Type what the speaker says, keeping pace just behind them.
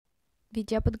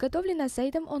Видео подготовлено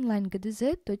сайтом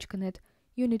online.gdz.net.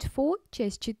 Unit 4,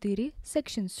 часть 4,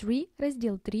 section 3,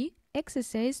 раздел 3,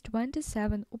 exercise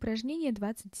 27, упражнение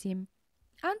 27.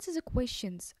 Answer the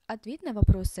questions. Ответ на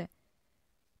вопросы.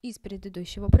 Из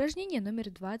предыдущего упражнения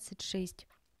номер 26.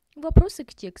 Вопросы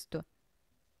к тексту.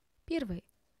 Первый.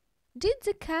 Did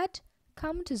the cat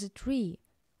come to the tree?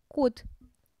 Кот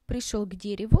пришел к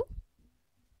дереву.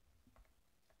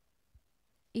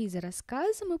 Из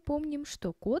рассказа мы помним,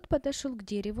 что кот подошел к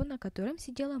дереву, на котором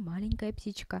сидела маленькая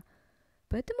птичка.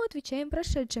 Поэтому отвечаем в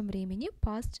прошедшем времени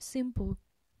past simple.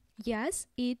 Yes,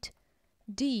 it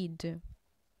did.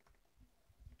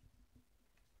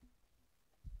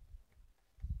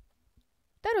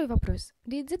 Второй вопрос.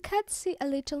 Did the cat see a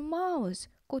little mouse?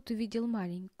 Кот увидел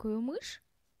маленькую мышь?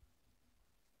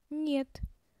 Нет.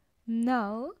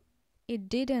 No, it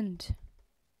didn't.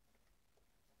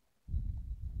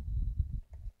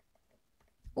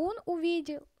 Он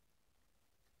увидел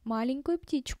маленькую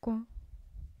птичку.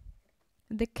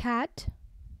 The cat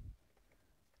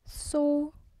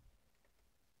saw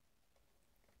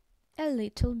a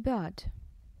little bird.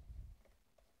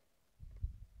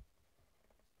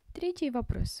 Третий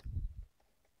вопрос.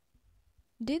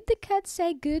 Did the cat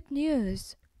say good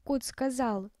news? Кот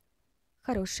сказал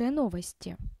хорошие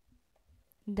новости.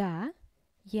 Да.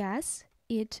 Yes,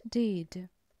 it did.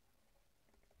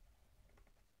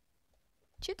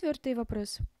 Четвертый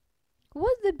вопрос.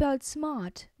 Was the bird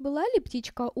smart? Была ли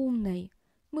птичка умной?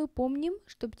 Мы помним,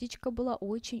 что птичка была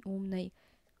очень умной.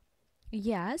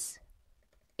 Yes,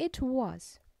 it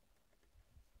was.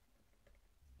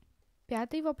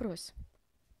 Пятый вопрос.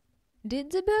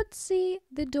 Did the bird see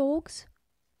the dogs?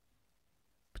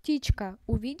 Птичка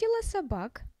увидела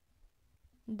собак?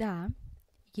 Да.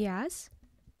 Yes,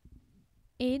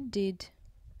 it did.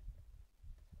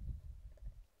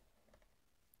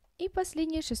 И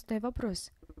последний, шестой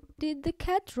вопрос. Did the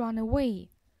cat run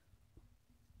away?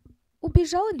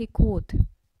 Убежал ли кот?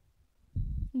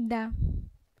 Да.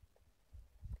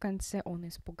 В конце он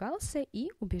испугался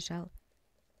и убежал.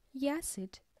 Yes,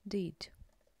 it did.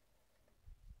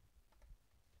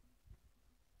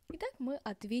 Итак, мы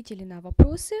ответили на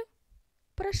вопросы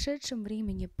в прошедшем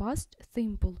времени past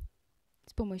simple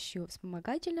с помощью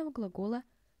вспомогательного глагола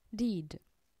did.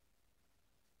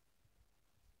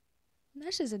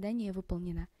 Наше задание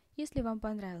выполнено. Если вам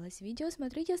понравилось видео,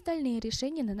 смотрите остальные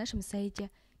решения на нашем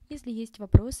сайте. Если есть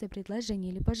вопросы, предложения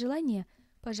или пожелания,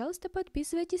 пожалуйста,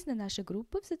 подписывайтесь на наши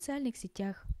группы в социальных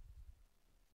сетях.